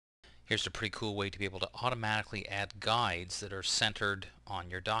Here's a pretty cool way to be able to automatically add guides that are centered on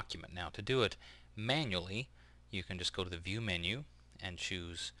your document. Now, to do it manually, you can just go to the View menu and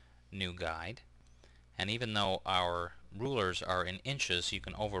choose New Guide. And even though our rulers are in inches, you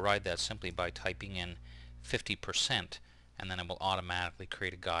can override that simply by typing in 50%, and then it will automatically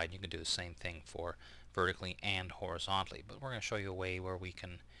create a guide. You can do the same thing for vertically and horizontally. But we're going to show you a way where we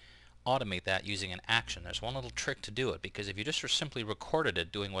can automate that using an action. There's one little trick to do it, because if you just simply recorded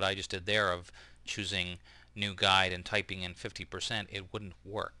it doing what I just did there of choosing New Guide and typing in 50%, it wouldn't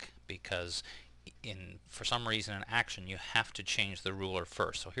work, because for some reason in action you have to change the ruler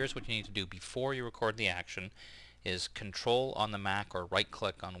first. So here's what you need to do before you record the action: is Control on the Mac or right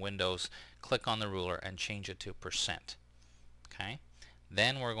click on Windows, click on the ruler and change it to percent. Okay?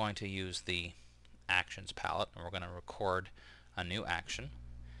 Then we're going to use the Actions palette and we're going to record a new action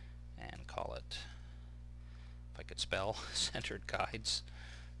and call it, if I could spell, Centered Guides.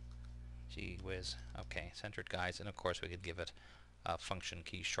 Gee whiz. Okay, Centered Guides, and of course we could give it a function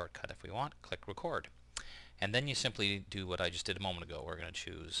key shortcut if we want. Click Record. And then you simply do what I just did a moment ago. We're going to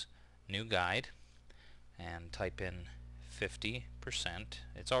choose New Guide and type in 50%.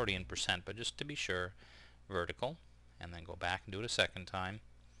 It's already in percent, but just to be sure, vertical, and then go back and do it a second time.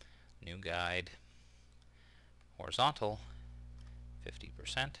 New Guide, horizontal,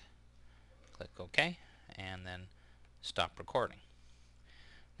 50%. Click OK, and then stop recording.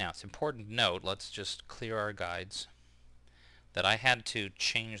 Now it's important to note, let's just clear our guides, that I had to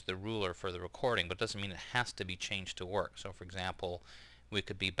change the ruler for the recording, but it doesn't mean it has to be changed to work. So for example, we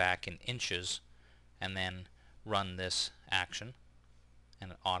could be back in inches and then run this action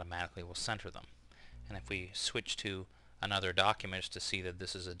and it automatically will center them. And if we switch to another document to see that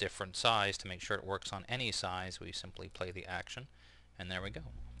this is a different size, to make sure it works on any size, we simply play the action, and there we go.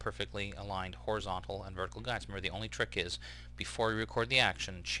 Perfectly aligned horizontal and vertical guides. Remember, the only trick is, before you record the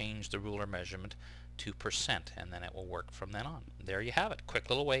action, change the ruler measurement to percent, and then it will work from then on. There you have it. Quick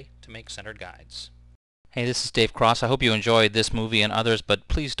little way to make centered guides. Hey, this is Dave Cross. I hope you enjoyed this movie and others, but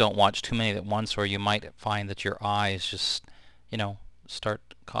please don't watch too many at once, or you might find that your eyes just, start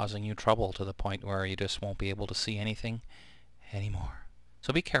causing you trouble to the point where you just won't be able to see anything anymore.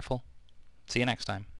 So be careful. See you next time.